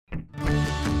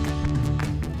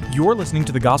You're listening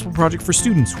to the Gospel Project for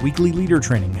Students weekly leader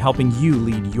training, helping you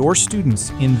lead your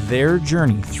students in their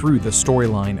journey through the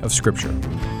storyline of Scripture.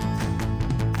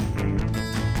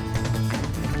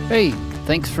 Hey,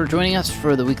 thanks for joining us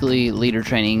for the weekly leader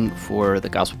training for the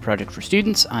Gospel Project for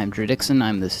Students. I'm Drew Dixon.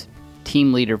 I'm the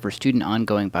team leader for student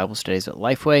ongoing Bible studies at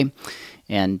Lifeway,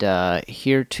 and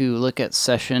here to look at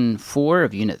session 4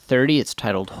 of Unit 30. It's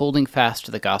titled Holding Fast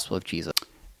to the Gospel of Jesus.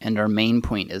 And our main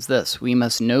point is this: we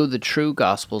must know the true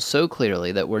gospel so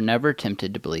clearly that we're never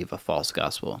tempted to believe a false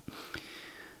gospel.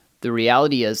 The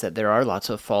reality is that there are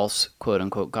lots of false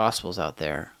quote-unquote gospels out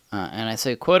there. And I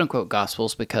say quote-unquote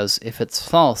gospels because if it's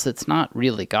false, it's not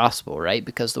really gospel, right?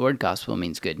 Because the word gospel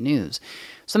means good news.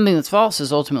 Something that's false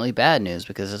is ultimately bad news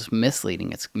because it's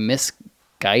misleading, it's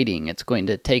misguiding, it's going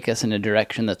to take us in a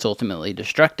direction that's ultimately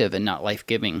destructive and not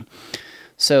life-giving.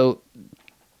 So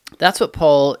that's what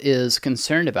Paul is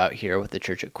concerned about here with the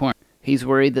church at Corinth. He's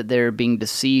worried that they're being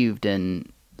deceived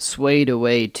and swayed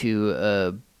away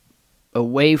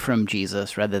away from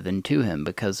Jesus rather than to him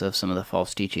because of some of the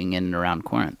false teaching in and around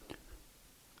Corinth.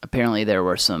 Apparently there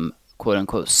were some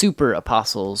quote-unquote super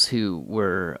apostles who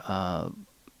were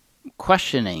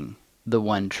questioning the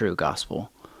one true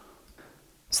gospel.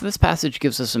 So this passage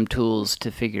gives us some tools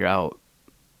to figure out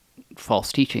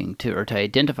false teaching, or to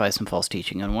identify some false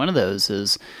teaching, and one of those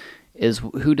is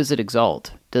who does it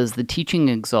exalt? Does the teaching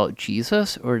exalt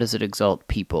Jesus, or does it exalt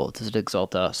people? Does it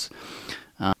exalt us?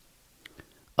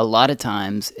 A lot of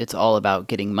times it's all about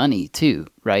getting money too,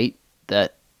 right?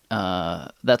 That's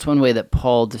one way that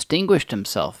Paul distinguished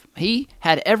himself. He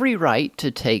had every right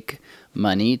to take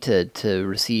money, to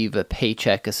receive a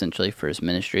paycheck essentially for his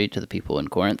ministry to the people in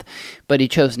Corinth, but he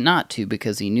chose not to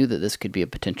because he knew that this could be a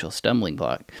potential stumbling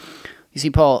block. You see,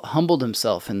 Paul humbled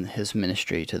himself in his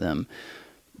ministry to them.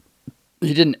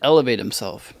 He didn't elevate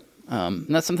himself.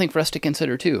 And that's something for us to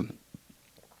consider too,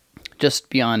 just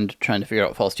beyond trying to figure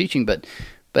out false teaching, but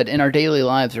in our daily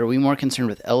lives, are we more concerned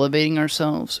with elevating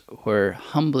ourselves or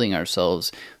humbling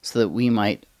ourselves so that we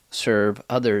might serve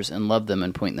others and love them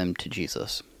and point them to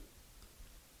Jesus?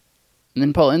 And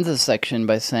then Paul ends this section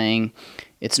by saying,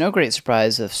 it's no great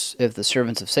surprise if the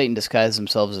servants of Satan disguise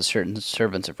themselves as certain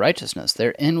servants of righteousness.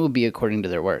 Their end will be according to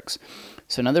their works.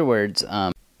 So in other words,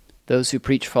 those who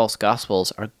preach false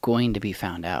gospels are going to be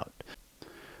found out.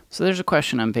 So there's a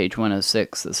question on page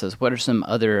 106 that says, what are some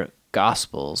other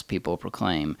gospels people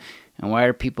proclaim, and why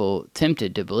are people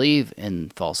tempted to believe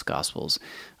in false gospels?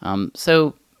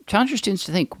 So challenge your students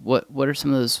to think, what are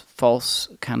some of those false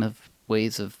kind of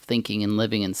ways of thinking and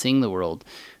living and seeing the world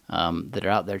that are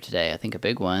out there today? I think a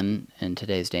big one in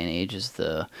today's day and age is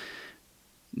the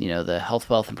health,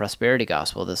 wealth, and prosperity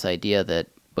gospel. This idea that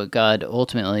what God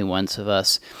ultimately wants of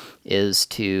us is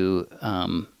to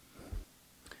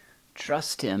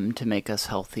trust Him to make us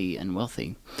healthy and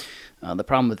wealthy. The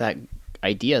problem with that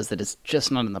idea is that it's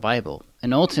just not in the Bible.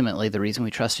 And ultimately, the reason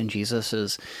we trust in Jesus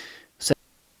is so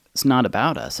it's not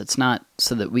about us. It's not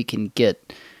so that we can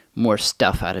get more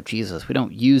stuff out of Jesus. We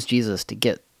don't use Jesus to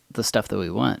get the stuff that we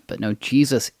want. But no,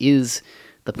 Jesus is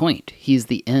the point. He's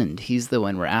the end. He's the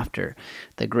one we're after.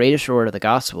 The greatest reward of the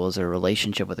gospel is a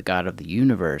relationship with the God of the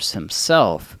universe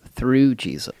himself through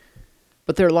Jesus.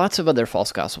 But there are lots of other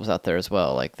false gospels out there as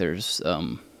well. Like there's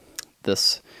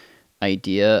this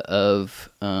idea of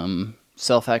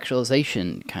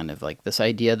self-actualization, kind of like this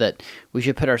idea that we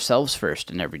should put ourselves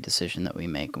first in every decision that we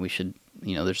make. We should,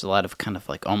 there's a lot of kind of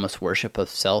like almost worship of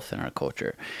self in our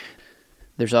culture.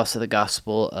 There's also the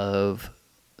gospel of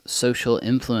social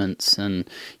influence, and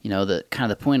the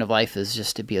kind of the point of life is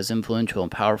just to be as influential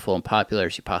and powerful and popular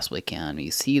as you possibly can. You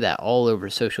see that all over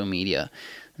social media,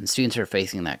 and students are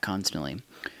facing that constantly.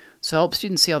 So help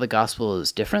students see how the gospel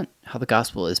is different, how the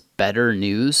gospel is better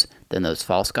news than those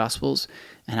false gospels,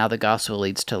 and how the gospel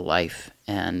leads to life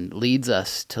and leads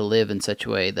us to live in such a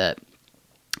way that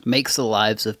makes the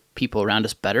lives of people around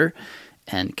us better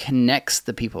and connects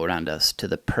the people around us to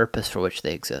the purpose for which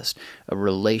they exist, a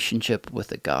relationship with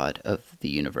the God of the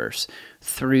universe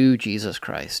through Jesus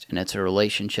Christ. And it's a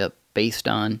relationship based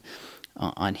on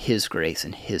His grace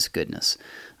and His goodness.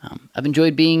 I've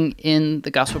enjoyed being in the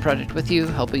Gospel Project with you,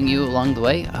 helping you along the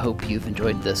way. I hope you've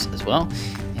enjoyed this as well.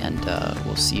 And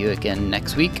we'll see you again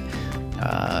next week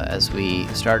as we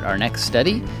start our next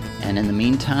study. And in the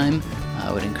meantime,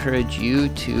 I would encourage you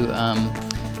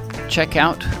to check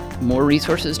out more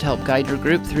resources to help guide your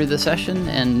group through the session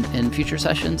and in future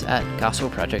sessions at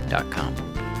gospelproject.com.